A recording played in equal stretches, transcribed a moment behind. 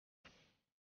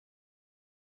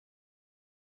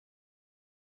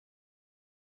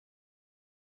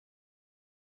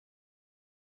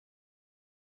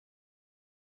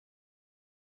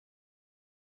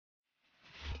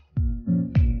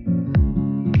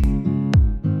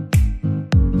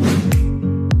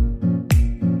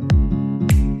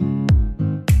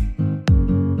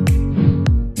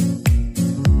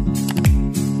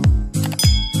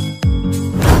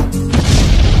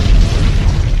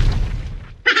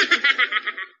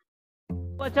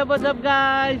What's up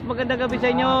guys? Magandang gabi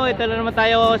sa inyo. Ito na naman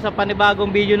tayo sa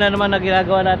panibagong video na naman na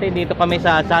ginagawa natin. Dito kami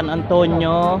sa San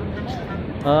Antonio.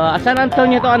 San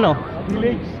Antonio to ano?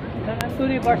 Village. San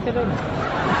Antonio, Barcelona.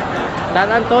 San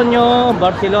Antonio,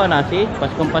 Barcelona. See?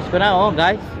 Pasko na oh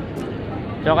guys.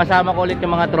 So kasama ko ulit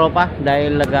yung mga tropa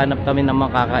dahil naghanap kami ng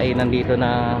makakainan dito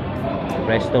na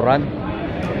restaurant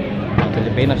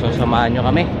Filipino. So samahan nyo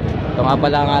kami. Ito nga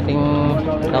pala ang ating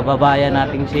kababayan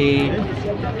nating si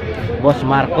Boss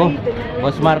Marco.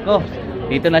 Boss Marco,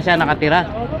 dito na siya nakatira.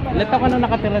 Ilan taon ka na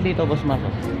nakatira dito, Boss Marco?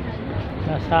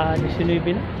 Nasa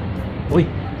 19 na. Uy,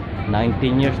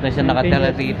 19 years na siya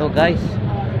nakatira dito guys.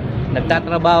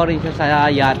 Nagtatrabaho rin siya sa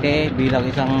yate bilang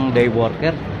isang day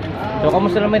worker. So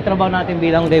kamusta naman yung trabaho natin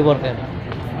bilang day worker?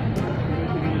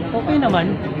 Okay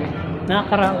naman.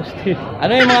 Nakakaraos din.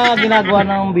 Ano yung mga ginagawa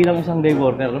ng bilang isang day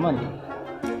worker naman?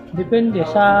 Depende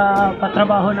sa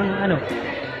patrabaho ng ano.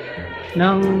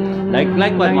 Ng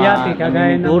like yate,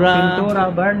 kagaya ng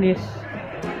pintura, varnish.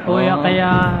 O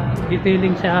kaya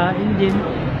detailing sa engine.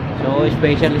 So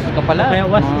specialist ka pala. Kaya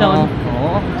wash down.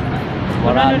 Oo.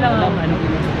 Marami lang ang ano.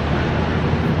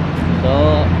 So,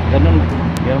 ganun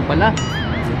pala.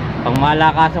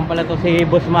 Pangmalakasan pala to si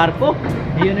Boss Marco.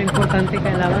 Yun ang importante,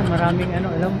 kailangan maraming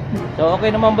ano, alam. So,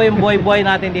 okay naman ba yung buhay-buhay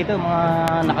natin dito? Mga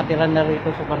nakatira na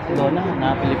rito sa Barcelona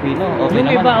na Filipino? Okay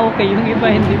yung naman? Iba okay, yung iba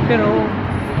hindi. Pero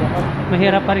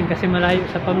mahirap pa rin kasi malayo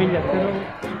sa pamilya.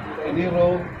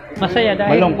 Pero masaya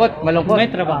dahil Malungkot. may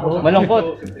trabaho.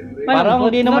 Malungkot. Parang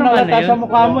hindi naman halata sa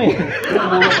mukha mo eh.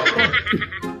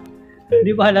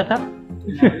 Di ba halata?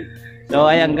 So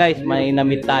ayan guys, may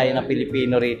na-meet tayo na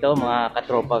Pilipino rito, mga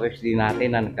katropa din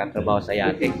natin na nagtatrabaho sa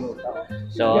yate.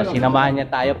 So sinamahan niya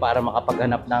tayo para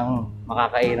makapaghanap ng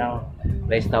makakainang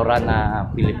restaurant na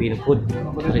Filipino food.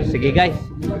 So, sige guys,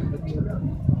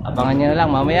 abangan niyo na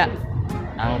lang mamaya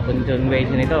ang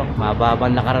continuation nito.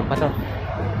 Mababang lakaran pa to.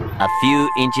 A few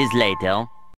inches later.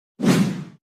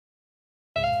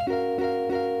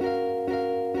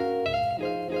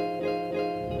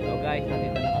 So guys,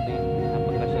 nandito na kami sa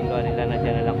pagkasunduan nila na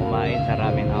dyan na lang kumain sa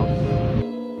Ramen House.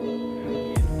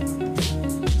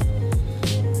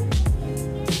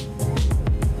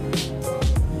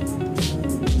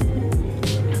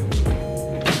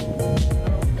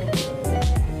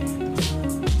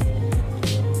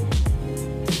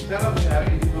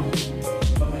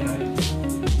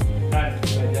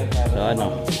 So ano?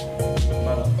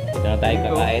 Dito na tayo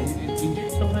kakain.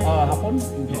 Hapon?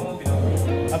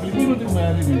 Filipino din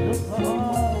mayari dito?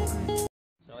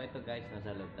 So ito guys,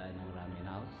 nasa loob tayo ng Ramen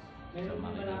House. So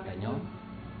makikita nyo.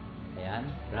 Ayan,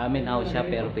 Ramen House siya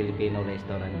pero Filipino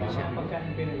restaurant din siya.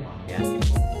 Ayan.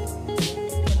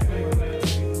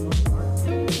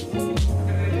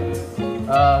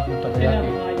 Sila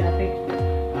mga yate.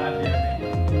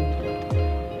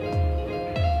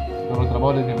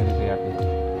 Trabaho din kami sa yate.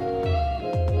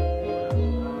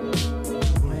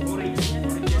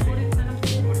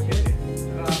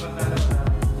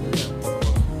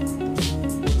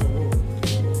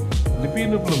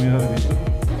 Filipino pala mayari dito?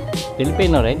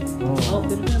 Filipino rin? Oo,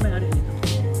 Filipino may-ari dito.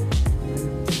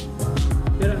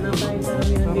 Pero nakain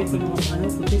karamihan dito ng ano,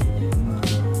 puti.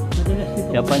 Madalas dito.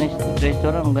 Japanese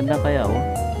restaurant, ang ganda kaya oh.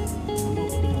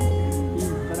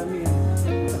 Karamihan.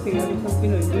 Kasi halos ang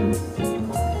Pinoy dun.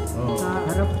 Sa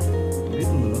harap.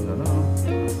 Dito na lang sana.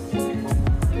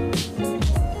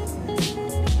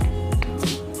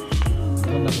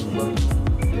 Ano na ba?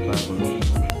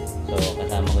 So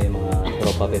kasama ko yung mga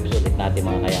tropa peps ulit natin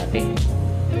mga kayate.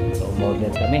 So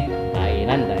umorder kami,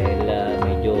 kainan dahil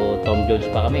medyo Tom Jones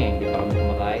pa kami, hindi pa kami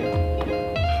kumakain.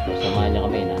 So samahan niyo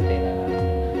kami natin na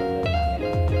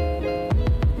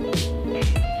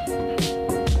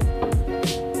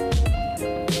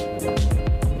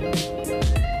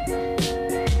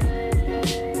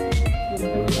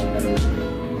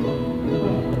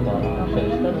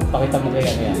pakita mo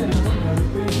kaya yan.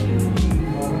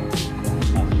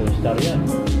 Action star yan.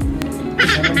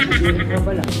 Hindi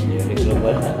global lang. Hindi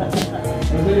global.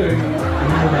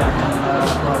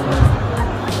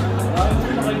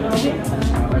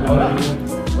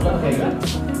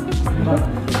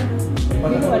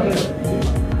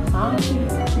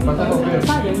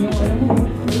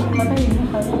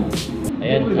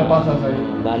 Ayan,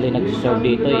 bali nag-serve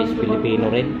dito is Filipino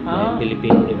rin.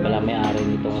 Filipino rin pala may-ari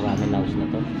nitong ramen house na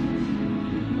to.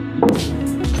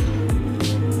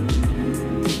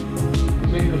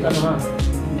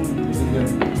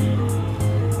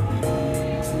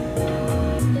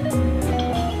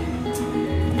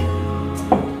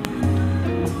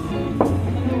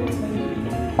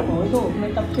 Ito,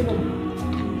 may tapsilog.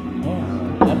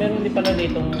 Meron din pala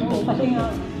ditong Oo, kasi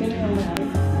nga, sino yung may-ari?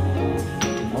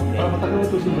 Okay. Para matagal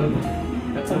susunod.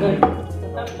 Tagal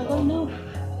na.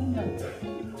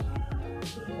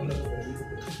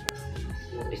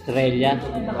 Estrella,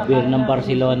 beer ng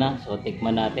Barcelona. So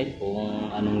tikman natin kung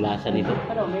anong lasa nito.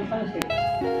 Ano, may pansit.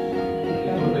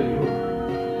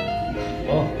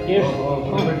 Oh, cheers.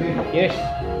 Cheers.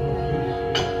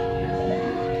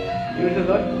 Cheers to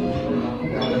God.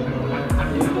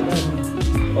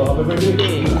 Oh, happy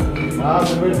birthday.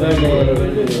 Happy birthday.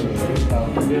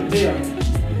 Birthday ah.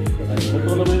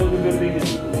 Ito naman yung birthday niya.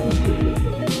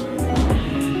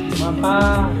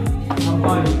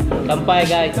 Kampay. Kampay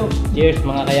guys. Cheers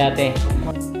mga kayate.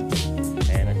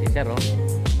 Ayan na si Sir oh.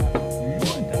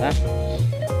 Ito na.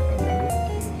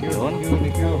 Yun.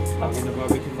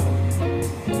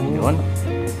 Yun.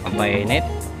 Kampay-init.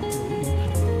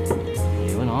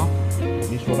 Yun oh.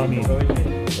 Mismo kami.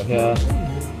 Kaya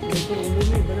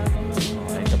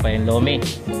Ito pa yung lomi.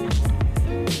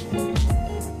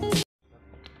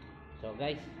 So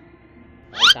guys,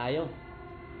 kain tayo.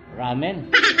 Ramen.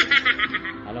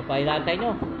 Ano pa inaantay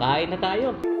nyo? Kain na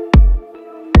tayo.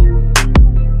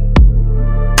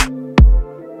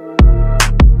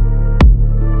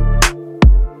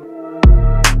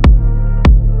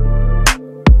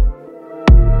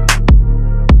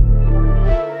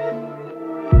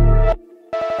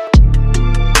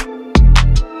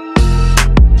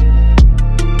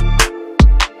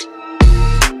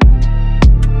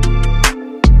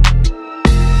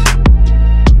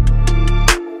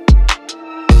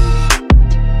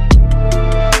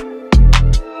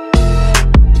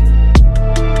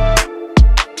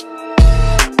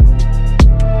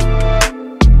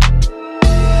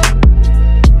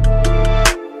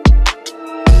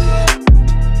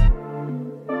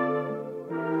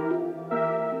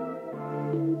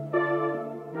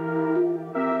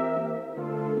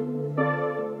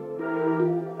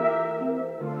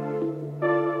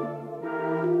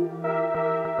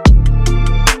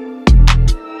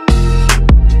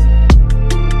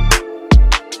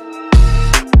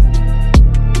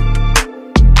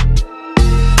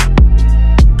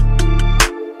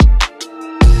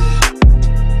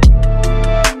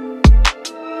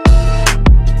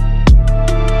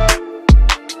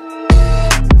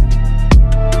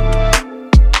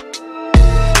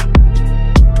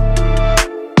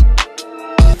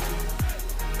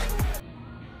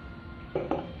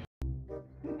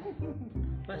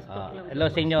 Hello,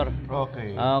 senyor.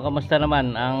 okay. Kamusta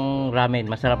naman ang ramen?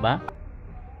 Masarap ba?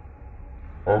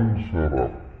 Ang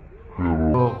sarap.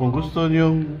 Pero So, kung gusto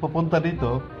niyong papunta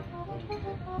dito,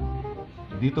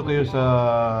 dito kayo sa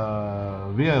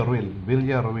Villarreal,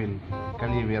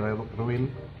 Calle Villarreal,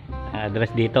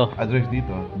 Address dito. address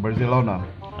dito, Barcelona.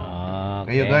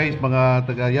 Okay. Kayo guys, mga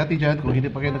taga-Yate dyan, kung hindi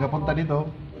pa kayo nakapunta dito,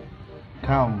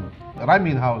 come,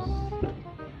 RAMEN HOUSE.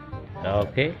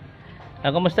 Okay.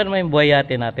 Kamusta naman yung buhay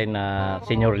yate natin na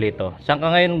Senyor Lito? Saan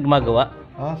ka ngayon gumagawa?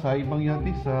 Sa ibang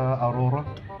yate, sa Aurora.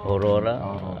 Aurora?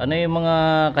 Oo. Ano yung mga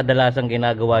kadalasang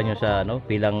ginagawa nyo sa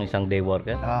bilang isang day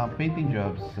worker? Painting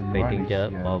jobs. And Painting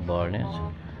job? varnish, yeah. Oh, varnish.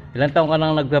 Ilan taong ka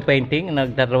nang nagpa-painting?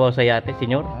 Nagtatrabaho sa yate,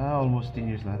 Senyor? Almost 10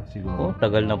 years na siguro. Oh,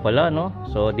 tagal na pala, no?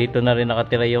 So, dito na rin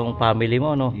nakatira yung family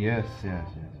mo, no? Yes.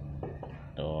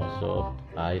 So,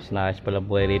 ayos na ayos pala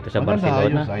buhay rito sa Maganda,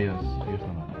 Barcelona. Ayos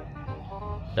naman.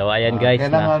 So, ayan guys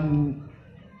Kailangan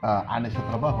honest sa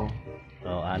trabaho.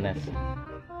 Oh, honest.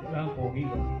 Pogi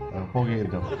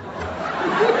ito.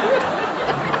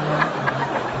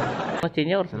 Oh,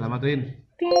 Senyor, Salamat rin.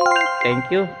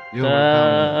 thank you You're sa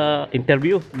welcome.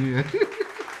 interview. Yeah.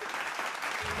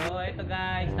 So, ito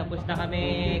guys, tapos na kami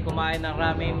kumain ng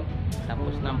ramen.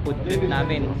 Tapos ng food trip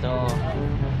namin. So,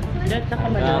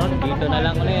 dito na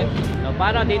lang ulit. So,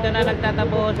 paano? Dito na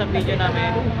nagtatapos sa video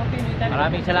namin.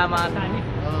 Maraming salamat.